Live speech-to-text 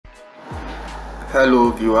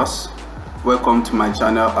Hello viewers, welcome to my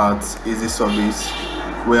channel at Easy Surveys,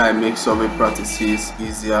 where I make survey practices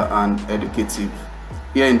easier and educative.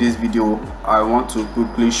 Here in this video, I want to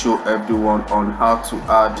quickly show everyone on how to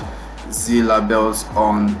add Z labels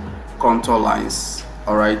on contour lines.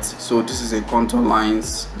 Alright, so this is a contour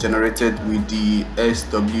lines generated with the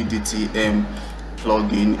SWDTM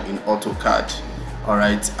plugin in AutoCAD.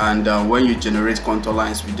 Alright, and when you generate contour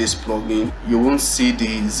lines with this plugin, you won't see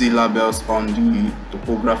the Z labels on the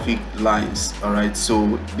topographic lines. Alright,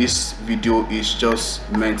 so this video is just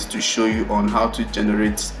meant to show you on how to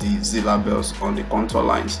generate the Z labels on the contour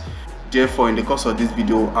lines. Therefore, in the course of this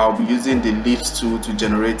video, I'll be using the LISP tool to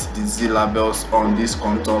generate the Z labels on these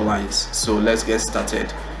contour lines. So let's get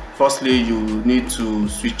started. Firstly, you need to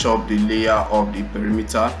switch up the layer of the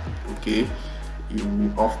perimeter. Okay, you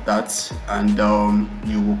will off that, and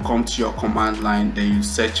you will come to your command line, then you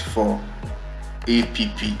search for app,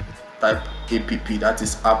 type app, that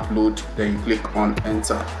is upload, then you click on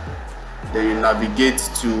enter. Then you navigate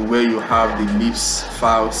to where you have the LISP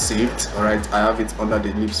file saved. Alright, I have it under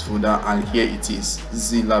the LISP folder, and here it is,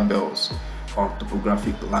 Z labels on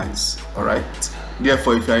topographic lines. Alright,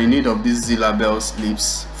 therefore if you are in need of this Z labels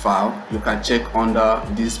LISP file, you can check under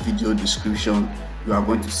this video description. You are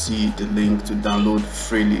going to see the link to download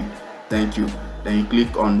freely. Thank you. Then you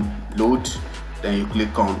click on load, then you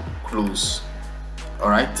click on close.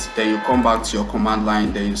 Alright, then you come back to your command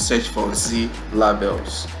line, then you search for Z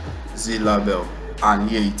labels, Z label, and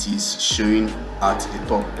here it is showing at the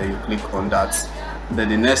top. Then you click on that. Then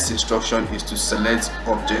the next instruction is to select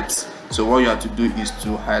objects. So what you have to do is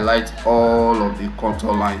to highlight all of the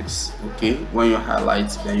contour lines. Okay, when you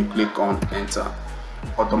highlight, then you click on enter.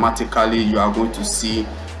 Automatically you are going to see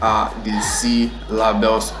the Z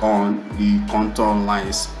labels on the contour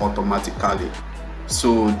lines automatically.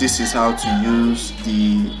 So this is how to use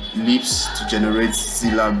the LISP to generate Z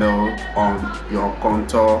label on your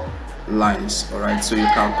contour lines. Alright, so you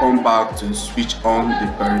can come back to switch on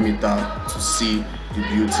the perimeter to see the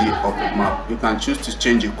beauty of the map. You can choose to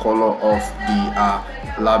change the color of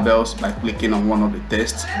the labels by clicking on one of the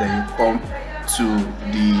text, then you come to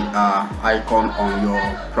the icon on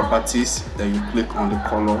your properties, then you click on the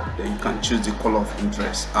color, then you can choose the color of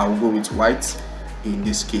interest. I will go with white in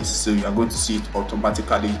this case. So you are going to see it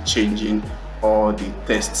automatically changing all the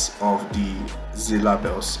texts of the Z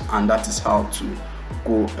labels, and that is how to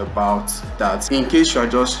go about that. In case you are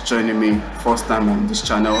just joining me first time on this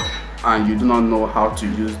channel and you do not know how to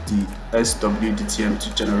use the SWDTM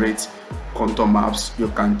to generate contour maps, you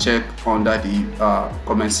can check under the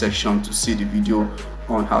comment section to see the video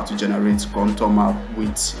on how to generate contour map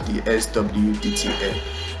with the SWDTM.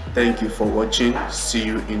 Thank you for watching. See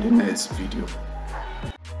you in the next video.